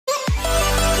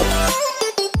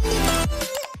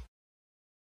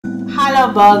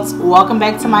love bugs, welcome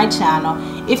back to my channel.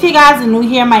 If you guys are new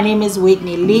here, my name is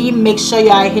Whitney Lee. Make sure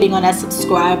you are hitting on that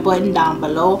subscribe button down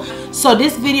below. So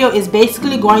this video is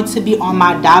basically going to be on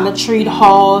my Dollar Tree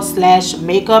haul slash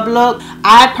makeup look.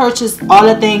 I purchased all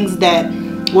the things that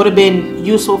would have been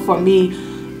useful for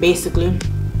me basically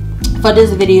for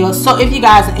this video. So if you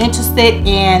guys are interested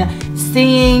in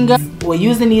seeing or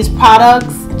using these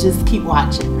products, just keep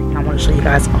watching. I want to show you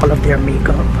guys all of their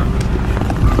makeup.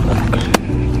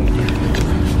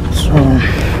 So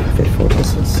before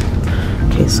this is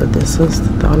okay, so this is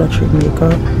the Dollar Tree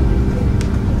makeup.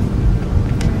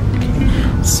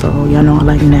 Okay, so y'all know I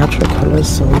like natural colors,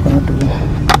 so we're gonna do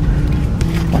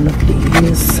one of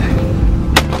these.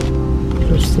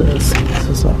 Just this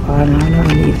is an eyeliner.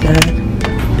 I need that.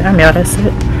 Damn, y'all, that's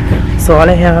it. So all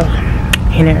I have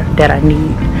in here that I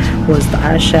need was the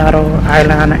eyeshadow,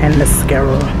 eyeliner, and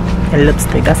mascara and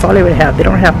lipstick. That's all they really have. They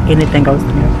don't have anything else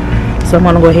in here. So I'm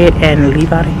gonna go ahead and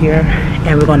leave out of here,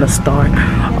 and we're gonna start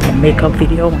a makeup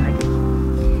video.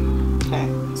 Okay,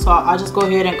 so I'll just go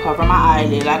ahead and cover my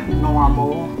eyelid like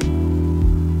normal.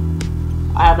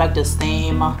 I have like the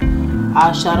same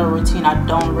eyeshadow routine. I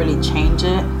don't really change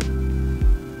it.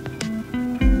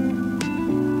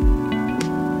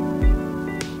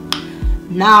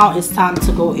 Now it's time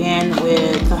to go in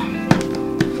with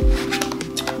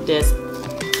this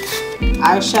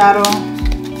eyeshadow.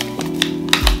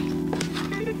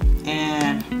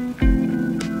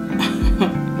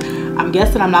 I'm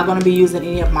guessing I'm not going to be using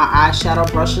any of my eyeshadow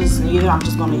brushes neither. I'm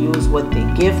just going to use what they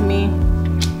give me.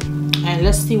 And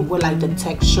let's see what like the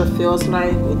texture feels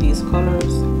like with these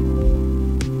colors.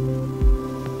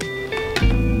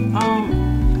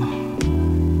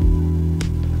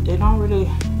 They don't really,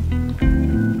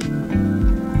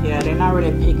 yeah, they're not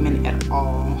really pigment at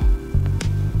all.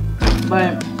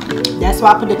 But that's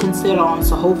why I put the concealer on,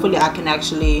 so hopefully I can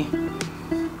actually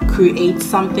create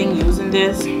something using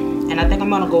this. And I think I'm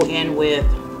gonna go in with,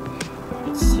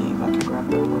 let's see if I can grab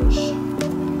the brush.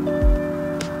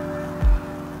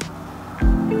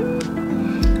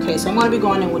 Okay, so I'm gonna be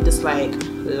going in with this like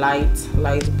light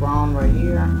brown right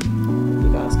here.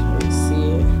 You guys can really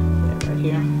see it, yeah, right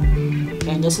here.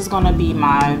 And this is gonna be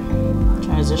my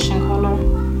transition color.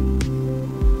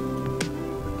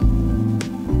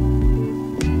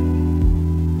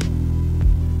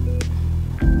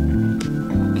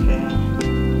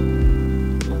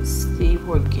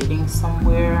 We're getting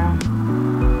somewhere.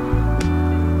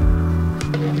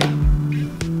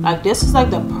 Like this is like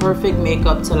the perfect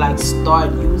makeup to like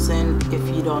start using if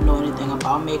you don't know anything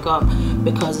about makeup,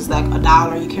 because it's like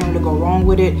 $1. You can't really go wrong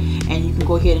with it, and you can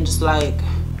go ahead and just like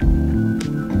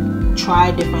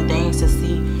try different things to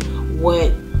see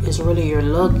what is really your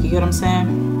look. You get what I'm saying?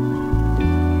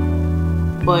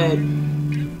 But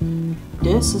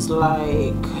this is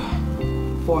like,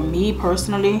 for me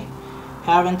personally,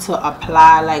 having to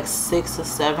apply like 6 or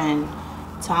 7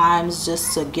 times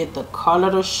just to get the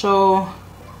color to show.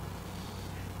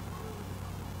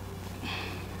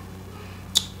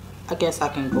 I guess I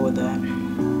can go with that.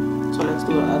 So let's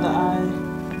do the other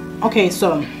eye. Okay,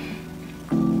 so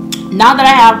now that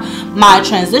I have my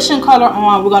transition color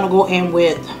on, we're gonna go in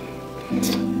with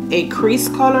a crease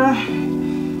color.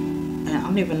 And I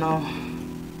don't even know.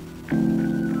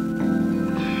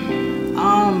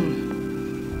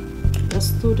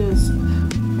 Let's do this.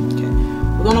 Okay,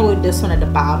 we're gonna go with this one at the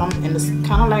bottom, and it's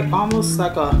kind of like almost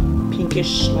like a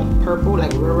pinkish, like purple,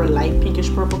 like real light pinkish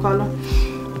purple color.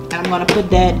 And I'm gonna put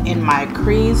that in my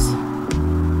crease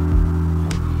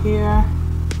here.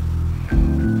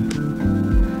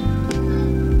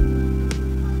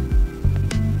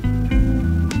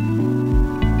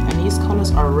 And these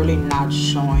colors are really not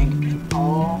showing at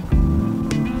all.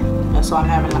 That's why I'm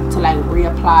having to like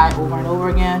reapply over and over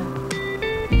again.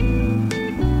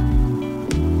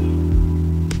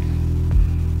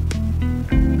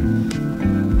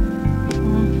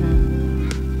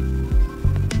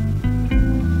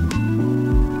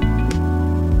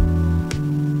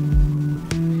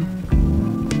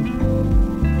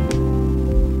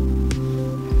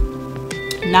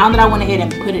 Now that I went ahead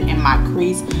and put it in my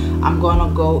crease, I'm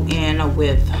gonna go in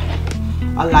with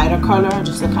a lighter color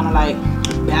just to kind of like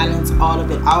balance all of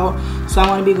it out. So I'm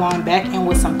gonna be going back in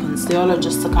with some concealer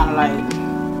just to kind of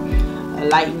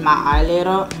like lighten my eyelid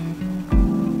up.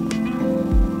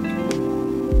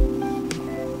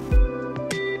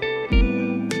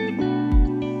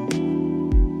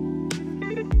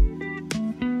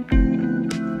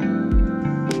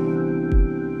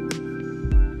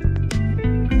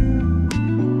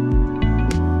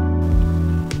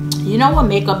 You know what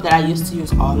makeup that I used to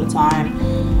use all the time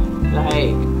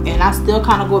Like, and I still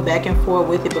kind of go back and forth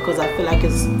with it because I feel like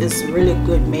it's really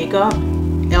good makeup.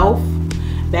 Elf,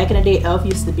 back in the day, Elf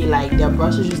used to be like, their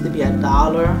brushes used to be $1,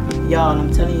 y'all, and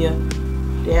I'm telling you,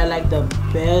 they're like the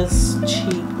best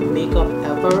cheap makeup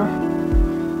ever.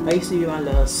 I used to be on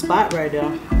the spot right there,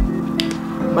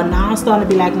 but now it's starting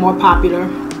to be like more popular,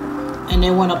 and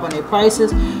they went up on their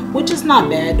prices, which is not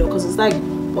bad though, because it's like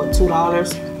what,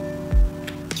 $2.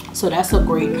 So that's a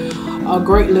great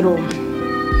little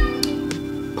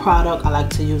product I like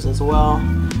to use as well.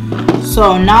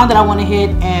 So now that I went ahead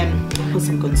and put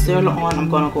some concealer on, I'm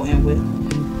gonna go in with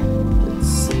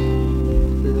this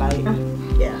lighter.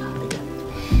 Yeah, like that.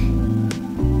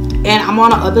 And I'm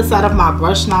on the other side of my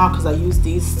brush now because I use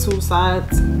these two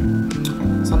sides.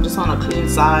 So I'm just on a clean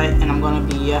side, and I'm gonna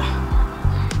be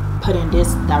putting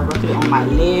this directly on my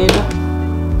lid.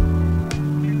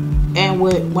 And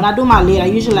when I do my lid, I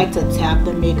usually like to tap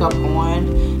the makeup on,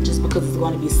 just because it's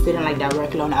going to be sitting like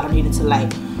directly on. I don't need it to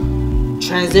like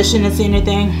transition into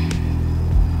anything.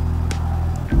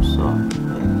 So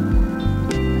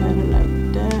add it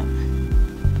like that.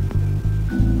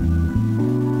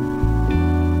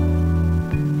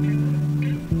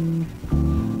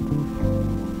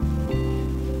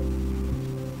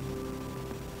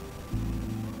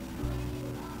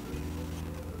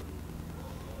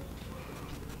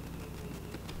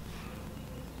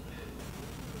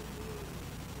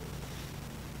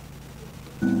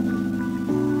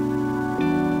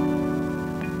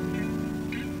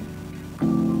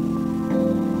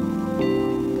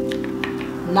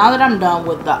 Now that I'm done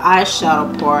with the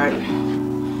eyeshadow part,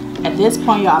 at this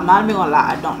point, y'all, I'm not even gonna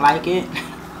lie, I don't like it.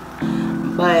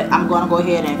 But I'm gonna go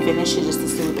ahead and finish it just to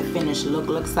see what the finished look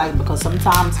looks like, because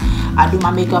sometimes I do my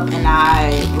makeup and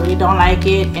I really don't like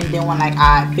it, and then when like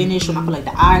I finish, when I put like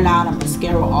the eyeliner,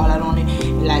 mascara, all that on it,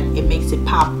 it makes it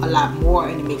pop a lot more,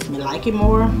 and it makes me like it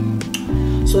more.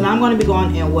 So now I'm gonna be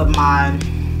going in with my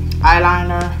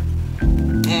eyeliner,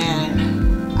 and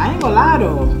I ain't gonna lie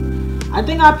though, I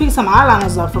think I picked some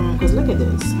eyeliners up from them, because look at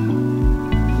this.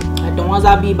 Like the ones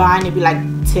I be buying, it be like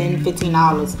 $10,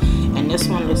 $15. And this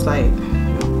one looks like, you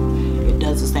know, it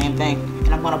does the same thing.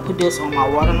 And I'm going to put this on my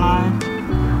waterline.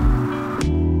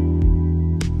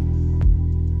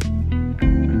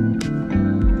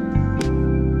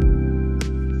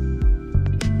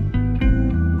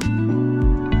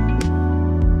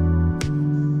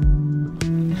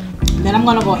 Then I'm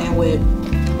going to go in with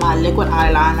my liquid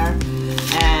eyeliner.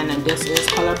 And this is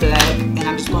color black, and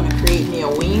I'm just going to create me a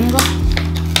wing.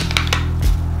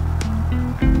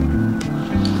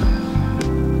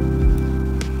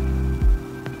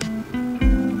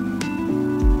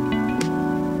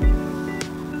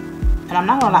 And I'm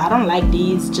not gonna lie, I don't like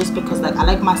these just because like I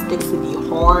like my sticks to be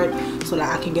hard, so that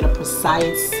I can get a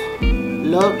precise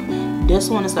look. This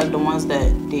one is like the ones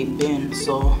that they bend,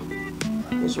 so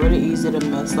it's really easy to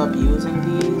mess up using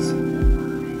these.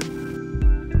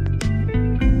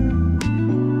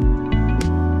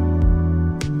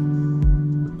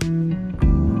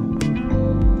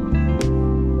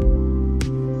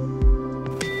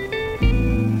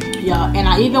 Yeah, and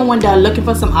I even went there looking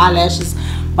for some eyelashes,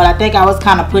 but I think I was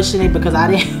kind of pushing it because I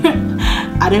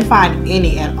didn't find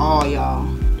any at all, y'all.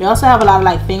 They also have a lot of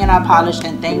like fingernail polish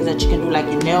and things that you can do like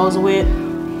your nails with.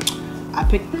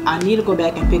 I need to go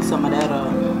back and pick some of that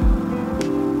up.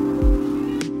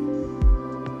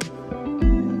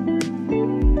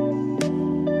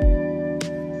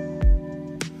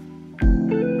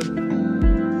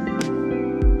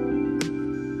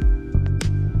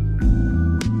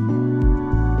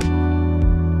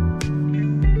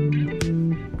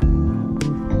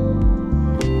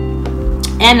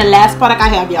 And the last product I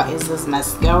have, y'all, is this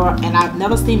mascara. And I've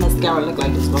never seen mascara look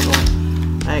like this before.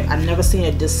 Like, I've never seen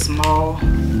it this small.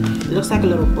 It looks like a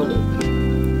little bullet.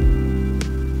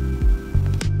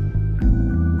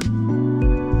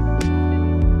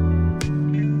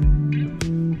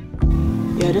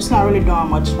 Yeah, this not really doing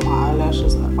much for my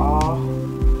eyelashes at all.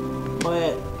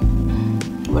 But,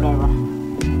 whatever.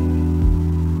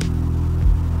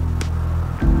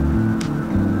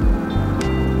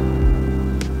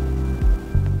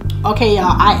 Okay,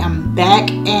 y'all, I am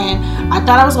back, and I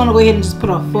thought I was gonna go ahead and just put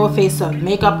a full face of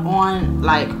makeup on,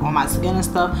 like on my skin and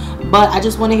stuff, but I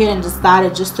just went ahead and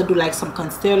decided just to do like some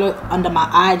concealer under my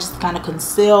eye, just to kind of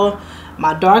conceal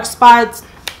my dark spots.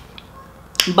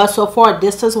 But so far,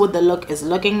 this is what the look is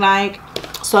looking like.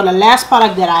 So the last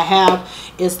product that I have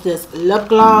is this lip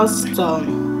gloss. So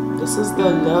this is the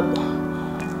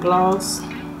lip gloss.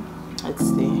 Let's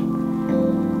see.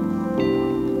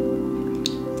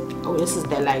 Oh, this is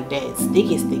that like that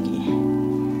sticky.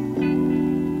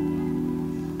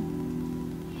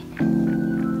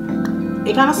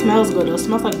 It kind of smells good though. It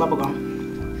smells like bubblegum.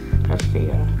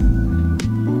 Perfect.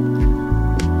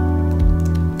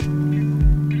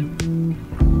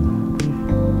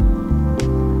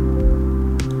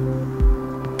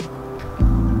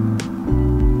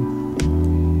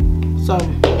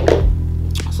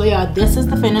 So yeah, this is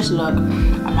the finished look.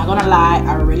 I'm not gonna lie,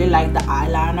 I really like the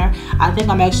eyeliner. I think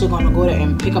I'm actually gonna go there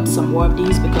and pick up some more of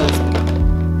these because,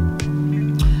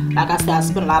 like I said, I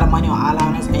spent a lot of money on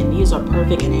eyeliners and these are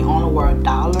perfect and they only were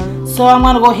 $1. So I'm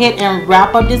gonna go ahead and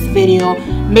wrap up this video.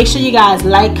 Make sure you guys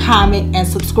like, comment, and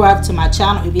subscribe to my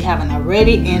channel if you haven't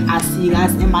already, and I'll see you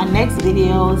guys in my next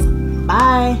videos.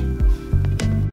 Bye.